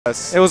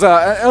It was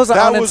an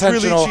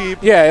unintentional. Really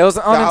cheap. Yeah, it was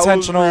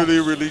unintentional. That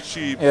was really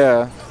cheap.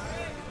 Yeah.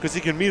 Because he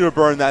can meter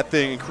burn that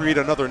thing and create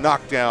another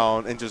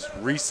knockdown and just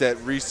reset,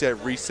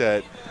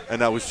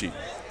 and that was cheap.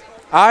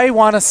 I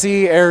want to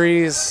see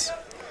Aries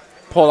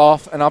pull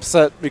off an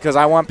upset because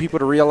I want people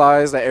to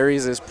realize that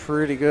Aries is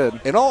pretty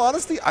good. In all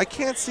honesty, I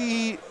can't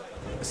see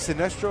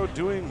Sinestro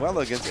doing well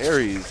against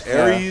Aries.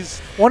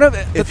 Aries,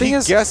 the thing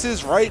is,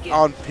 guesses right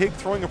on Pig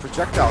throwing a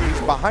projectile,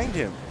 he's behind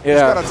him. Yeah.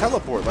 He's got a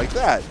teleport like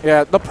that.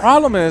 Yeah, the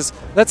problem is,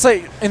 let's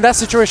say in that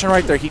situation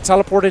right there, he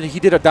teleported, he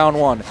did a down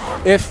one.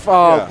 If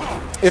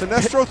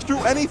Sinestro threw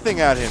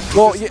anything at him,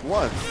 well,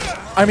 won.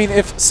 I mean,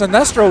 if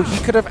Sinestro,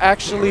 he could have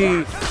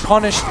actually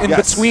punished in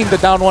between the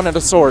down one and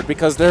the sword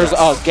because there's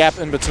a gap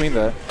in between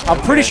there. I'm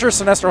pretty sure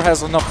Sinestro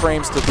has enough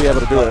frames to be able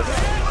to do it.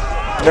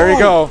 There you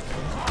go.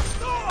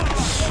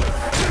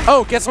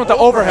 Oh, gets him with the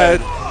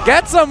overhead.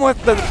 Gets him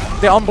with the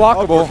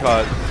unblockable.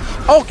 Uppercut.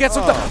 Oh, gets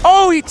with the.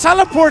 Oh, he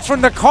teleports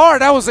from the car.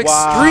 That was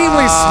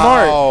extremely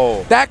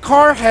smart. That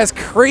car has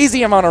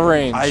crazy amount of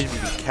range. I didn't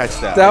even catch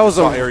that. That was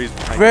a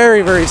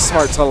very, very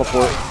smart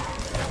teleport.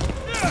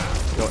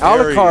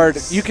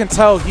 AlucarD, you can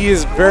tell he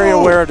is very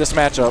aware of this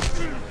matchup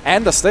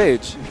and the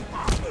stage.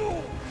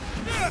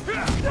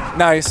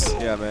 Nice.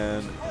 Yeah,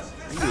 man.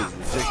 He is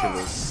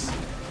ridiculous.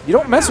 You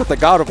don't mess with the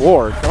God of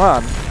War. Come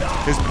on.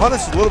 His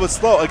punish is a little bit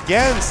slow.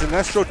 Again,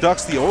 Sinestro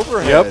ducks the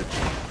overhead.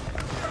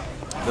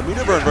 Yep. The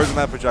meter burn version of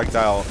that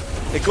projectile,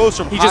 it goes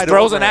from He just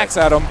throws an axe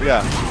at him.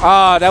 Yeah.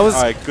 That was.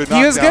 All right, good knockdown.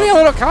 He was getting a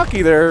little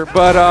cocky there,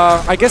 but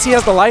I guess he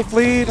has the life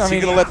lead. Is he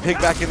going to let Pig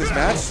back in this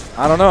match?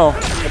 I don't know.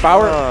 If I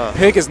were,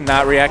 Pig is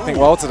not reacting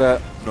well to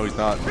that. No, he's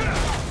not.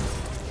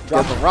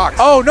 Drop the rocks.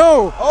 Oh,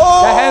 no.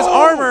 Oh! That has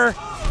armor.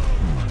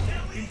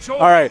 All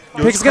right,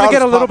 Pig's going to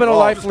get a little bit of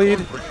life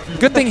lead.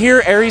 Good thing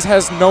here, Aries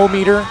has no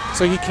meter,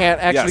 so he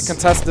can't actually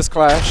contest this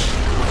clash.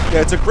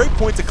 Yeah, it's a great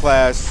point to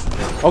clash.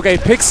 Okay,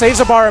 Pig saves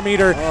a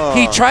barometer.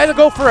 He tried to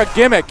go for a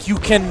gimmick. You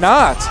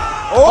cannot.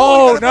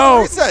 Oh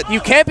no.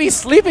 You can't be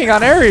sleeping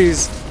on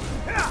Aries.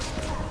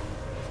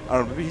 I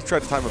don't know, maybe he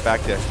tried to time a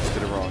backdash and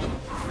did it wrong.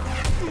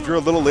 If you're a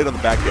little late on the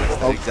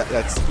backdash,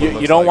 that's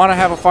you don't want to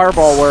have a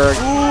fireball where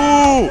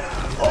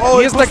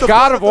he is the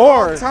God of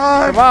War.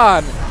 Come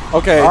on.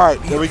 Okay. All right,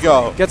 there we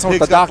go. Gets him with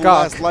Pig's the Doc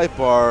last life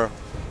bar.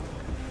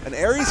 And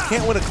Aries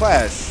can't win a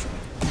clash.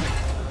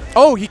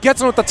 Oh, he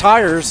gets him with the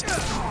tires.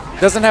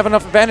 Doesn't have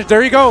enough advantage.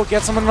 There you go.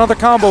 Gets him another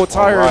combo with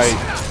tires.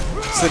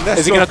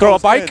 Is he going to throw a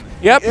bike?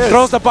 Yep,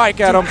 throws the bike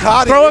at him.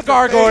 Throw a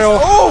gargoyle.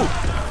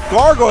 Oh,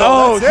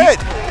 gargoyle, that's it.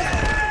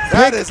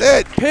 That is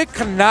it. Pig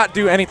cannot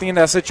do anything in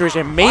that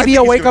situation. Maybe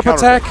a wake-up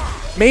attack.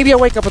 Maybe a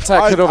wake-up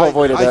attack could have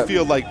avoided that. I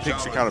feel like Pig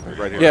should counter Pig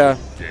right here. Yeah.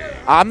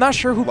 I'm not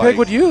sure who Pig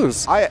would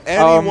use.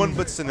 Anyone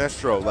but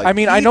Sinestro. Like, I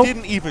mean, I know he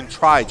didn't even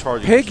try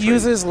charging Pig his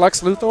uses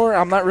Lex Luthor.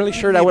 I'm not really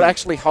sure that would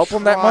actually help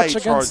him that much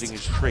against. Charging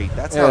his trait.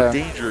 That's how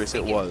dangerous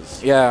it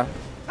was. Yeah.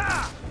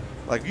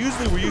 Like,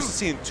 usually we're used to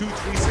seeing 2-3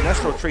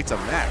 Sinestro traits a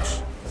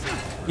match.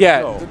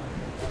 Yeah. So,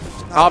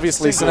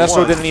 obviously,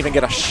 Sinestro didn't even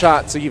get a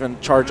shot to even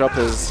charge up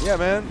his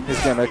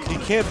his gimmick. He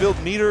can't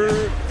build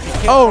meter.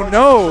 Oh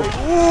no!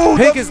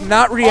 Pig is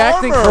not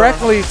reacting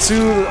correctly to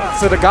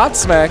the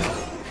Godsmack.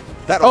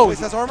 That always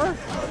has armor?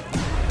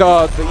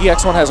 The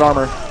EX1 has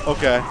armor.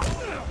 Okay.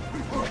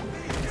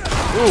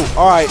 Ooh,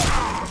 all right.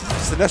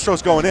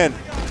 Sinestro's going in.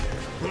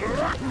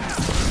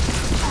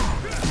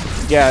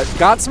 Yeah,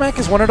 Godsmack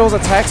is one of those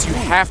attacks you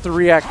have to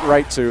react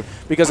right to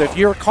because if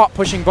you're caught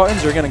pushing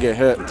buttons, you're gonna get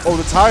hit. Oh,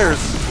 the tires.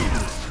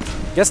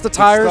 Gets the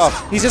tires.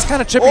 He's just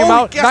kind of chipping him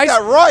out. Nice.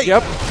 That right.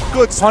 Yep.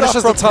 Good stuff.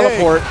 Punishes the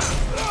teleport.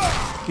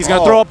 He's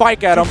gonna throw a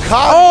bike at him.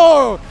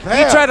 Man.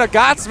 He tried to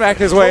Godsmack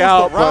his way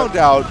out. Round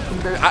out.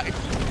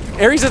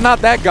 Aries is not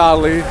that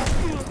godly.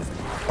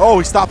 Oh,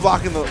 he stopped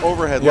blocking the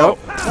overhead low.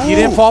 He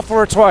didn't fall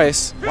for it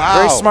twice. Wow.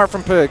 Very smart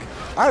from Pig.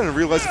 I didn't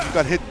realize if you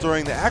got hit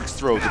during the axe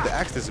throw that the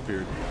axe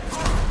disappeared.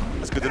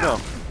 That's good to know.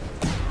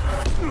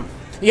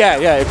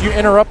 Yeah. If you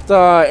interrupt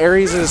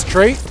Aries'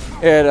 trait,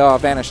 it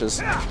vanishes.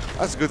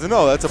 That's good to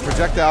know. That's a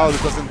projectile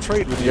that doesn't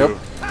trade with you.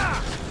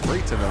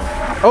 Great to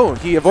know. Oh,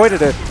 he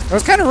avoided it. It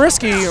was kind of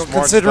risky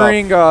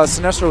considering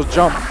Sinestro's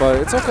jump, but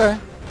it's okay.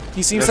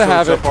 He seems to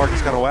have it. Jump arc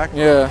is kind of whack?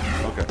 Yeah.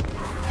 Okay.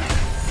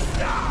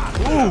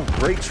 Ooh,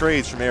 great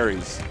trades from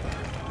Aries.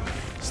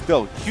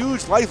 Still,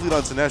 huge life lead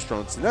on Sinestro.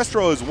 And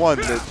Sinestro is one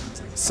that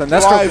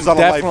Sinestro can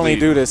definitely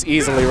do this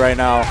easily right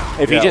now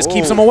if he just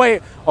keeps him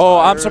away. Oh,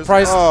 I'm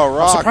surprised.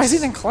 I'm surprised he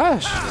didn't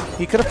clash.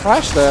 He could have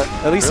clashed that.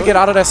 At least to get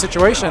out of that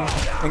situation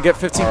and get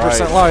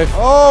 15% life.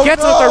 Oh,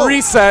 gets with the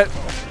reset.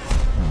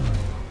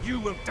 You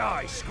will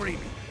die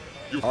screaming.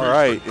 All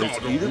right, is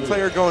either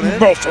player going in?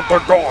 They're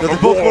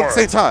both going at the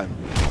same time.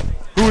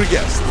 Who would have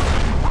guessed?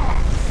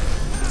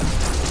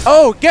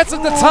 Oh, gets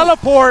with the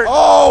teleport.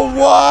 Oh,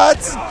 what?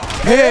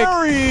 Pig.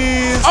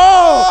 Aries.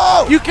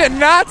 Oh, you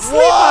cannot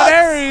sleep on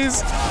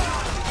Aries.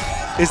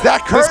 Is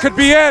that This could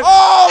be it.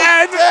 Oh,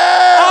 and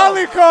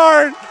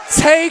AlucarD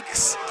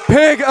takes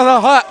Pig of the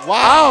Hut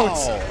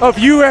out of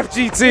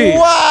UFGT.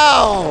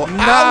 Wow.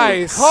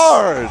 Nice.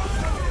 AlucarD.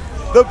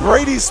 The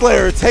Brady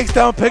Slayer takes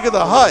down Pig of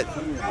the Hut.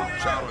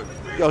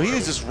 Yo, he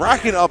is just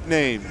racking up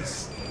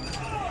names.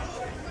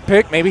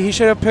 Maybe he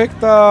should have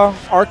picked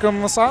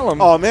Arkham Asylum.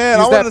 Oh, man,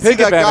 Use I want to see pig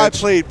that guy advantage.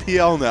 play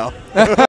PL now.